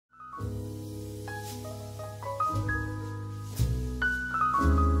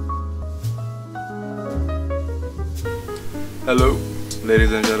Hello,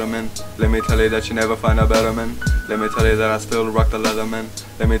 ladies and gentlemen. Let me tell you that you never find a better man. Let me tell you that I still rock the Leatherman.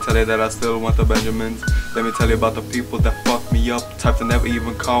 Let me tell you that I still want the Benjamins. Let me tell you about the people that fuck me up, type to never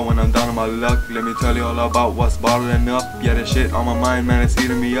even call when I'm down on my luck. Let me tell you all about what's bottling up. Yeah, that shit on my mind, man, it's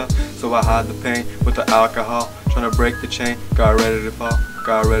eating me up. So I hide the pain with the alcohol, trying to break the chain. Got ready to fall,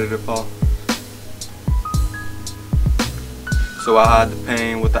 got ready to fall. So I hide the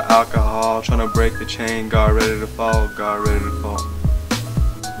pain with the alcohol, trying to break the chain. Got ready to fall, got ready to fall.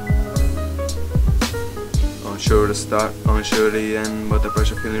 Unsure to start, unsure to end, but the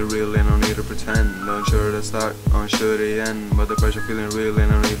pressure feeling real and no need to pretend. Unsure to start, unsure to end, but the pressure feeling real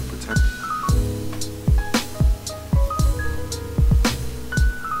and no need to pretend.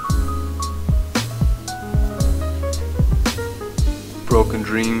 Broken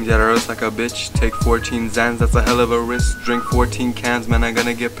dreams, yeah, that hurts like a bitch. Take 14 Zans, that's a hell of a risk. Drink 14 cans, man, I'm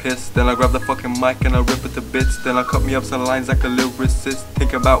gonna get pissed. Then I grab the fucking mic and I rip it to bits. Then I cut me up some lines like a lyricist.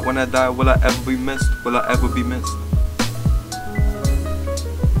 Think about when I die, will I ever be missed? Will I ever be missed?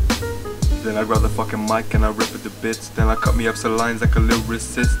 Then I grab the fucking mic and I rip it to bits. Then I cut me up some lines like a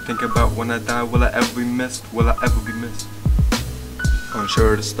lyricist. Think about when I die, will I ever be missed? Will I ever be missed?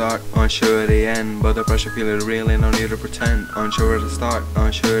 Unsure to start, unsure to end, but the pressure feeling real and no need to pretend. Unsure to start,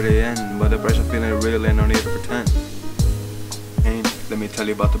 unsure to end, but the pressure feeling real and no need to pretend. Let me tell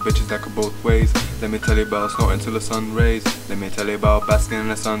you about the bitches that go both ways. Let me tell you about snorting till the sun rays. Let me tell you about basking in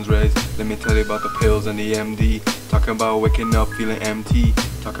the sun's rays. Let me tell you about the pills and the MD. Talking about waking up feeling empty.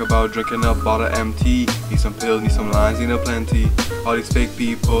 Talk about drinking up bottle empty. Need some pills, need some lines, need a plenty. All these fake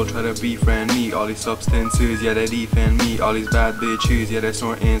people try to befriend me. All these substances, yeah, they defend me. All these bad bitches, yeah, they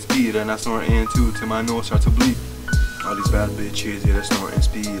snorting speed. And I snorting too till my nose starts to bleed. All these bad bitches, yeah, they snorting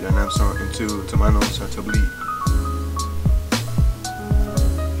speed. And I'm snorting too till my nose starts to bleed.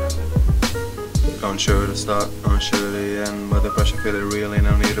 Unsure to start, unsure to end, but the pressure feeling real and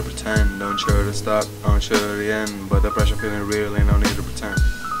no need to pretend. Unsure to start, unsure to end, but the pressure feeling real and no need to pretend.